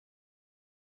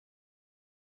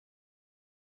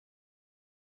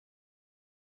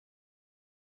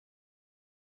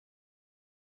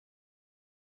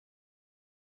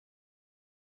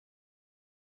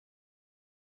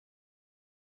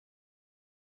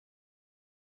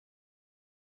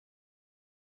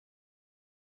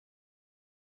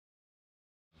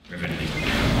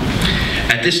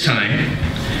At this time,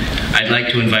 I'd like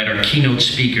to invite our keynote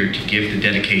speaker to give the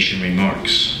dedication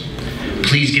remarks.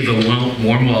 Please give a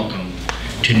warm welcome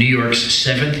to New York's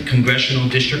 7th Congressional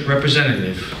District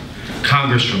Representative,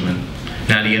 Congresswoman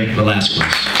Nydia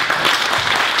Velazquez.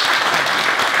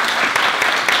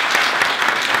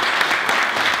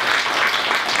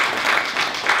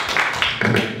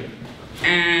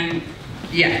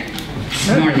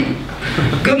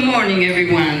 Good morning,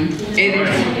 everyone.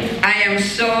 I am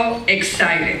so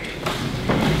excited.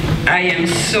 I am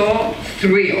so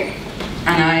thrilled,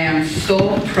 and I am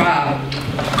so proud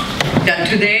that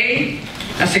today,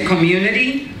 as a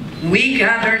community, we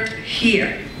gathered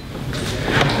here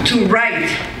to write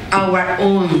our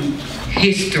own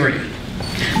history.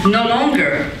 No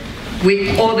longer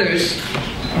with others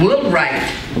will write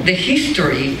the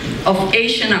history of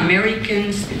Asian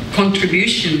Americans'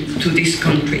 contribution to this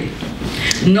country.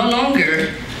 No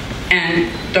longer,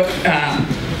 and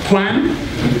Juan,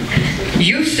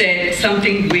 you said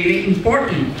something really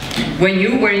important. When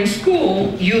you were in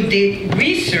school, you did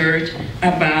research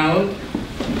about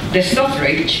the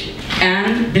suffrage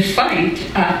and the fight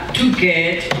to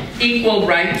get equal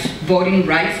rights, voting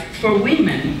rights for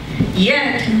women.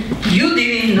 Yet, you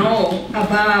didn't know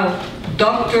about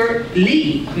Dr.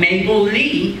 Lee, Mabel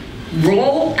Lee,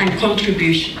 role and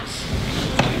contributions.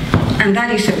 And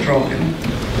that is a problem.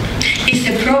 It's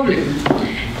a problem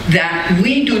that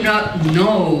we do not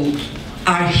know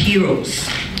our heroes,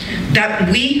 that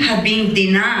we have been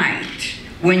denied.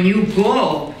 When you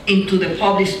go into the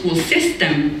public school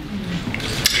system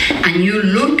and you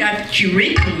look at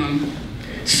curriculum,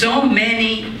 so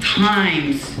many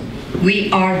times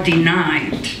we are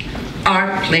denied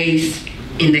our place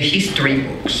in the history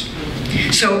books.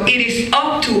 So it is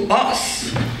up to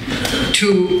us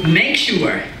to make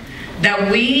sure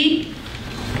that we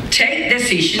take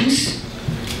decisions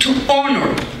to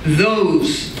honor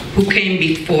those who came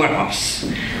before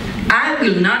us. I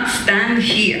will not stand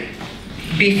here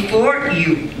before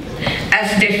you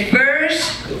as the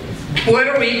first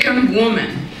Puerto Rican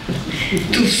woman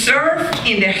to serve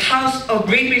in the House of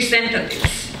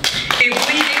Representatives if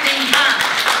we didn't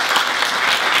have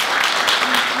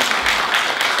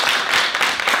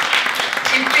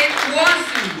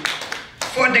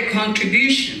for the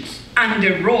contributions and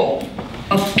the role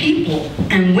of people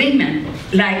and women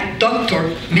like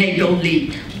Dr. Mabel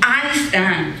Lee. I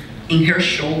stand in her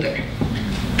shoulder.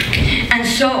 And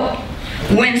so,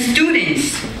 when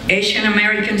students, Asian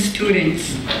American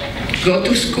students, go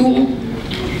to school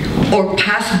or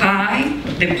pass by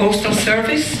the Postal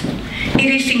Service, it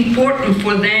is important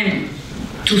for them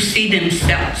to see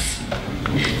themselves,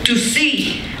 to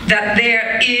see that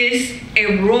there is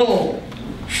a role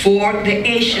for the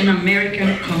Asian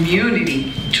American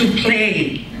community to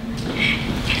play,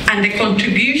 and the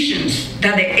contributions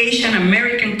that the Asian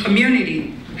American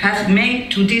community has made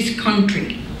to this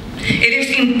country. It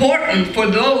is important for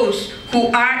those who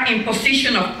are in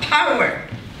position of power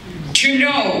to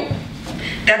know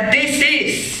that this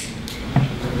is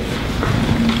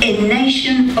a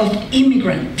nation of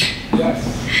immigrants.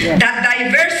 Yes. That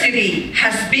diversity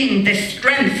has been the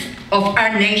strength of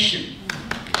our nation.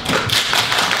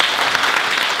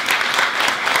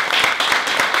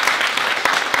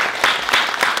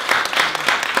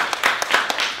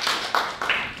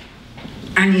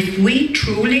 And if we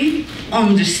truly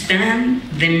understand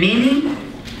the meaning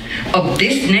of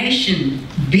this nation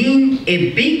being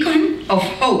a beacon of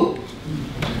hope,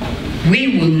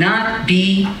 we will not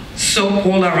be so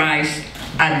polarized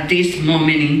at this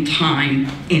moment in time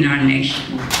in our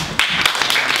nation.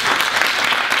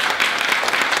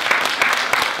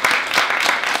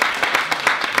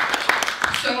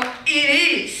 So it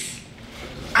is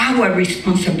our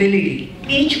responsibility,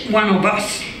 each one of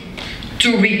us,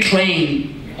 to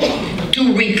reclaim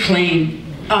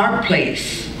our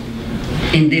place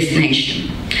in this nation,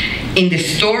 in the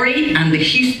story and the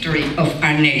history of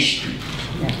our nation.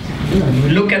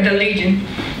 Look at the Legion.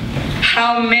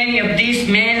 How many of these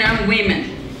men and women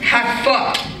have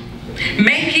fought,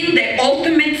 making the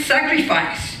ultimate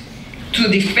sacrifice to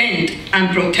defend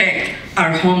and protect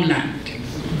our homeland.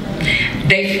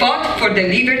 They fought for the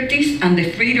liberties and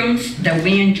the freedoms that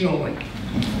we enjoy.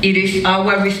 It is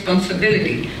our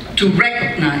responsibility to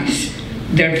recognize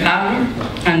their valor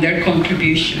and their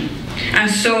contribution. And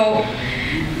so,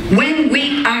 when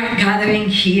we are gathering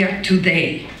here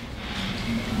today,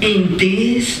 in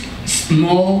this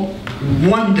small,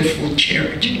 wonderful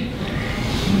church,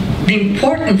 the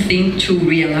important thing to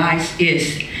realize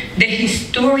is the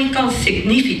historical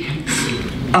significance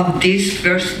of this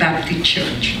First Baptist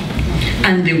Church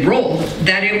and the role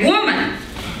that a woman,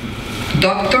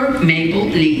 Dr. Mabel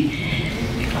Lee,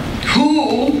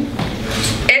 who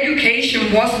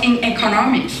education was in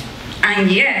economics,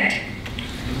 and yet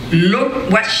look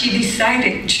what she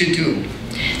decided to do.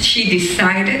 She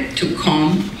decided to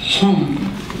come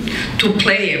home, to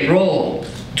play a role,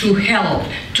 to help,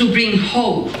 to bring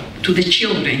hope to the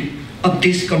children of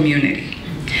this community.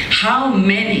 How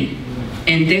many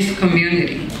in this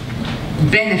community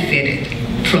benefited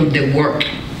from the work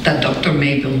that Dr.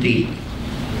 Mabel Lee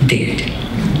did?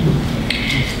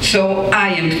 So I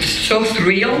am so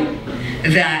thrilled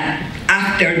that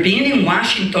after being in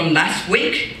Washington last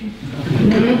week,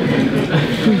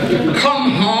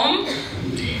 come home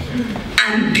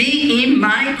and be in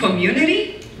my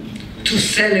community to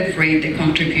celebrate the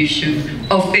contribution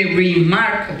of a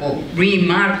remarkable,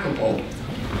 remarkable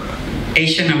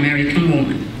Asian American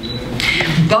woman.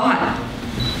 But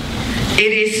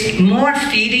it is more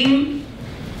fitting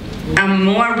and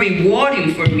more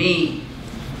rewarding for me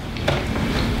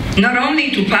not only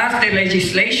to pass the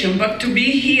legislation, but to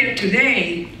be here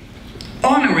today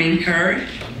honoring her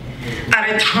at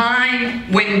a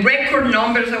time when record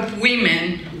numbers of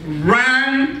women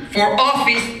ran for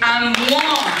office and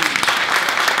won.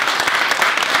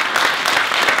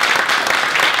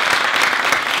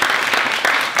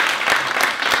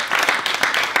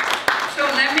 So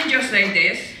let me just say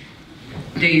this.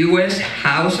 The U.S.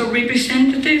 House of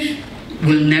Representatives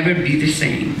will never be the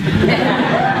same.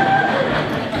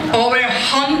 Over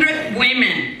 100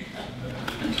 women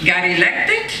got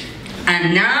elected,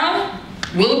 and now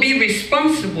will be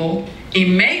responsible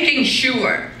in making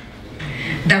sure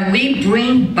that we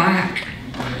bring back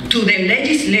to the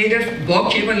legislative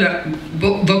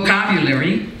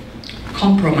vocabulary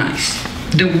compromise,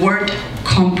 the word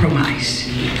compromise.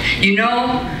 You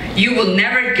know, you will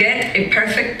never get a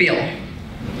perfect bill.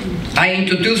 I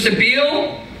introduce a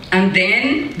bill, and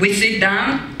then we sit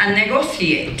down and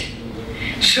negotiate.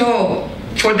 So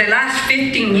for the last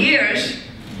 15 years,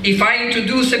 if I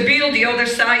introduce a bill, the other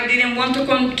side didn't want to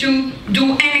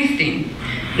do anything.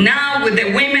 Now with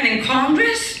the women in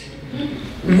Congress,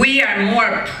 we are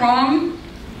more prone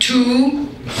to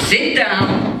sit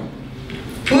down,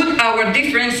 put our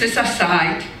differences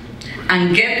aside,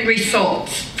 and get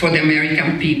results for the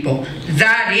American people.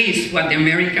 That is what the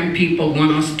American people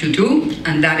want us to do,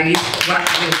 and that is what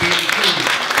we'll be doing.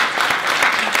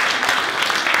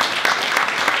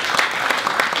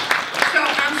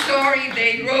 Sorry,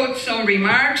 they wrote some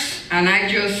remarks, and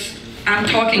I'm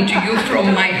talking to you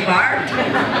from my heart.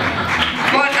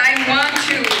 But I want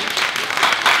to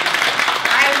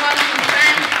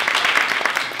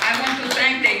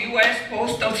thank the U.S.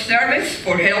 Postal Service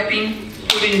for helping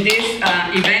putting this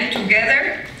event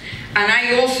together. And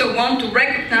I also want to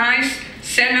recognize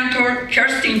Senator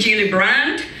Kirsten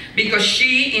Gillibrand, because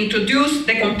she introduced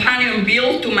the companion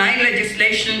bill to my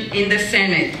legislation in the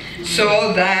Senate,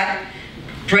 so that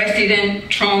President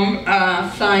Trump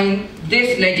signed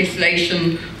this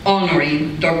legislation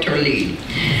honoring Dr. Lee.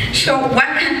 So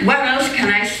what else can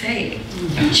I say?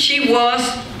 She was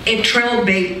a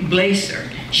trailblazer.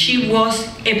 She was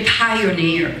a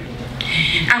pioneer.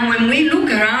 And when we look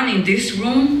around in this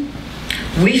room,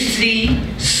 we see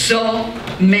so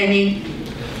many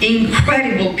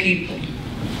incredible people.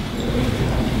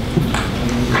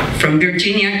 From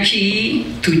Virginia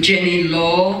Key to Jenny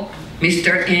Law,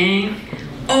 Mr. Ng,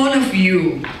 all of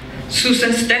you,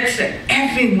 Susan Stetzer,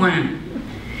 everyone,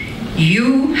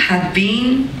 you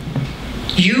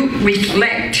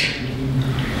reflect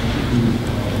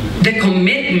the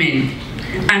commitment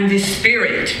and the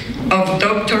spirit of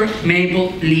Dr.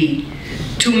 Mabel Lee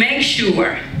to make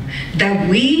sure that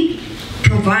we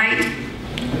provide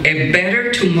a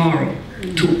better tomorrow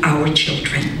to our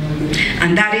children.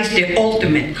 And that is the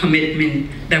ultimate commitment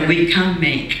that we can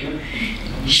make.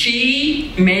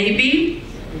 She maybe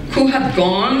could have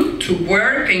gone to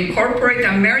work in corporate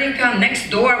America next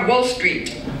door, Wall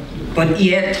Street, but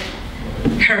yet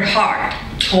her heart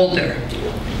told her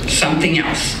something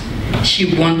else.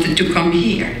 She wanted to come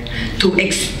here to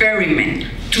experiment,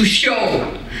 to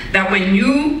show that when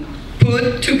you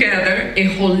put together a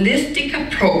holistic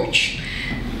approach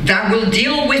that will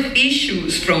deal with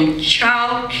issues from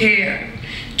child care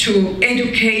to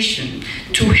education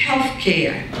to health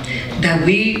care, that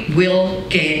we will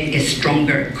get a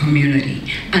stronger community.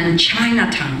 And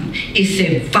Chinatown is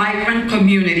a vibrant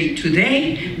community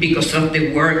today because of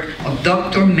the work of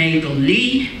Dr. Mabel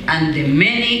Lee and the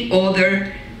many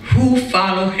other who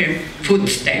follow her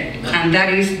footsteps. And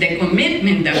that is the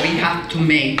commitment that we have to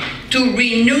make, to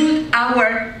renew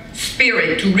our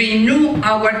spirit, to renew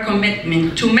our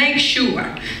commitment, to make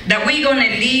sure that we're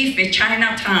gonna leave a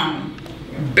Chinatown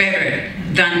better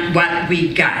than what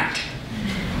we got.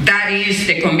 That is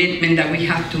the commitment that we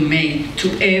have to make to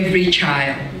every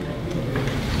child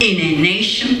in a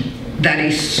nation that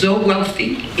is so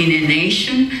wealthy, in a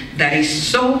nation that is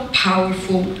so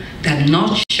powerful, that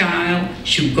no child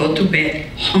should go to bed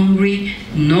hungry,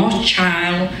 no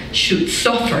child should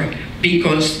suffer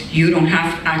because you don't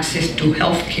have access to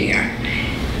health care.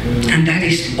 And that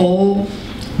is all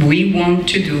we want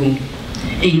to do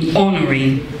in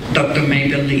honoring Dr.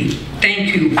 Mabel Lee.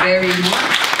 Thank you very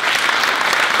much.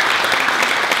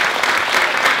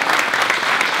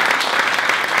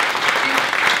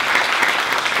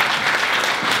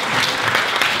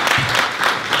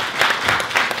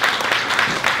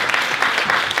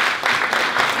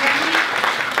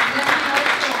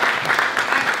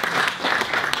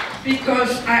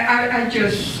 Because I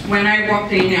just, when I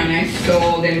walked in and I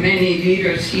saw the many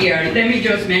leaders here, let me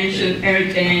just mention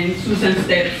Eric Dane, Susan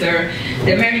Stetzer,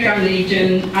 the American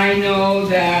Legion. I know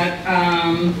that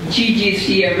Gigi is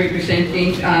here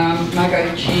representing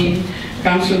Margaret Chin,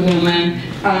 Councilwoman,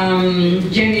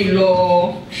 Jenny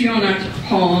Law, Fiona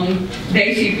Hong,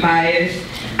 Daisy Pius,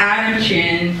 Adam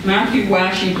Chen, Matthew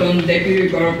Washington, Deputy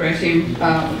Borough President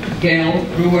Gail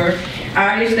Brewer,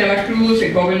 Aris de la Cruz,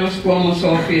 the Governor Cuomo's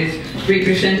office,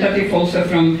 representative also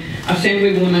from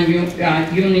Assemblywoman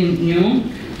Yunin New.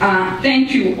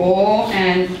 Thank you all,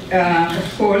 and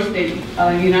of course the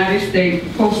United States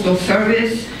Postal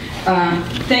Service.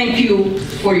 Thank you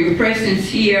for your presence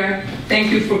here.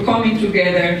 Thank you for coming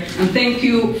together, and thank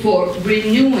you for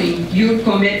renewing your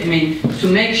commitment to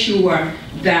make sure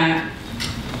that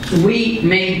we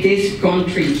make this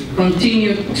country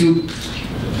continue to.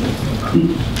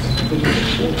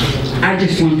 I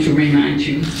just want to remind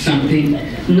you something.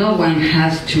 No one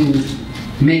has to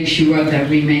make sure that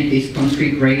we make this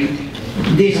country great.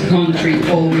 This country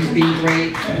always been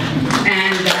great.